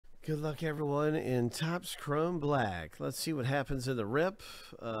Good luck, everyone, in Topps Chrome Black. Let's see what happens in the rip.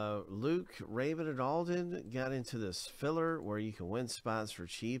 Luke, Raven, and Alden got into this filler where you can win spots for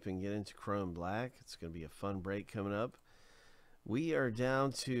cheap and get into Chrome Black. It's going to be a fun break coming up. We are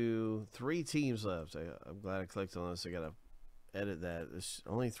down to 3 teams left. I'm glad I clicked on this. I got to edit that. There's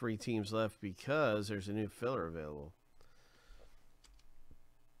only 3 teams left because there's a new filler available.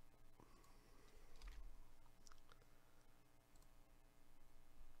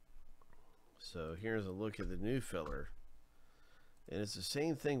 So here's a look at the new filler. And it's the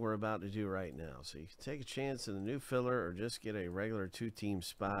same thing we're about to do right now. So you can take a chance in the new filler or just get a regular 2-team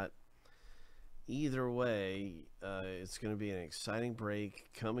spot. Either way, it's going to be an exciting break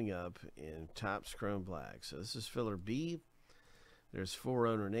coming up in Topps Chrome Black. So this is filler B. There's 4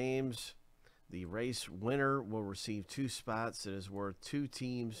 owner names. The race winner will receive 2 spots that is worth 2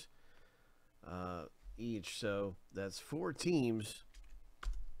 teams each. So that's 4 teams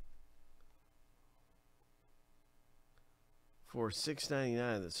for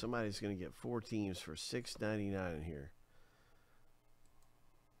 $6.99. That somebody's going to get 4 teams for $6.99 in here.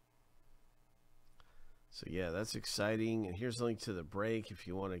 So yeah, that's exciting. And here's a link to the break if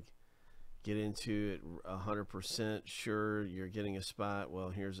you want to get into it 100% sure you're getting a spot. Well,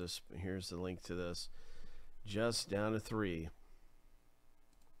 here's the link to this. Just down to 3.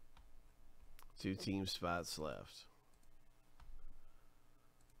 2 team spots left.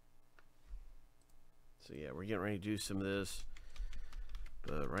 So yeah, we're getting ready to do some of this.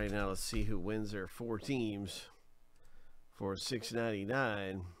 But right now, let's see who wins their 4 teams for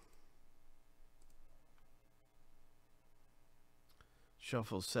 $6.99.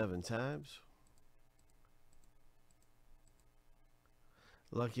 Shuffle 7 times.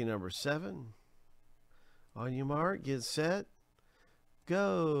 Lucky number 7. On your mark, get set,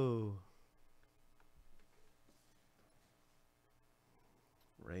 go.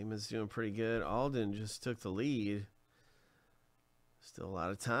 Raymond's doing pretty good. Alden just took the lead. Still a lot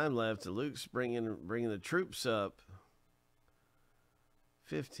of time left. Luke's bringing the troops up.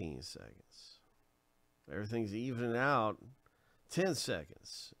 15 seconds. Everything's evening out. 10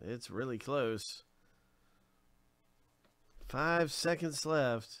 seconds. It's really close. 5 seconds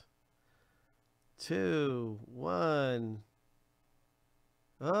left. 2, 1.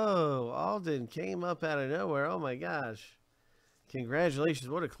 Oh, Alden came up out of nowhere. Oh my gosh. Congratulations.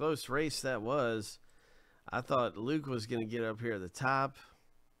 What a close race that was. I thought Luke was going to get up here at the top.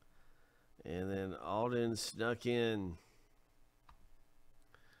 And then Alden snuck in.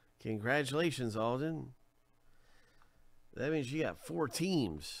 Congratulations, Alden. That means you got 4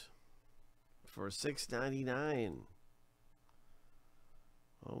 teams for $6.99.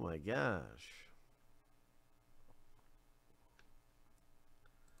 Oh my gosh.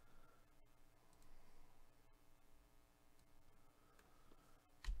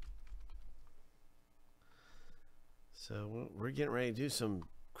 So we're getting ready to do some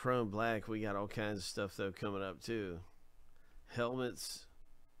Chrome Black. We got all kinds of stuff though coming up too. Helmets.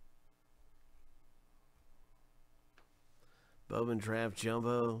 Bowman Draft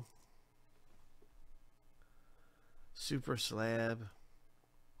Jumbo. Super Slab.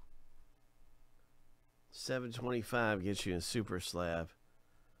 $7.25 gets you a Super Slab.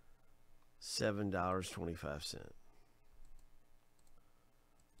 $7.25.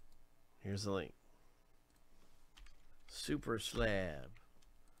 Here's the link. Super Slab.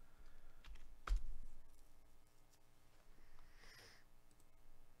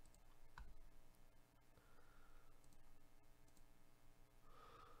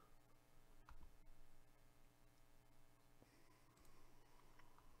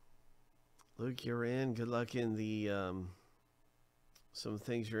 Luke, you're in. Good luck in the some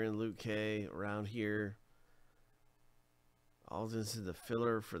things you're in, Luke K, around here. Alden's in the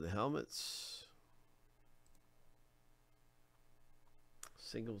filler for the helmets.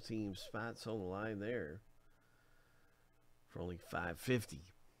 Single team spots on the line there for only $5.50.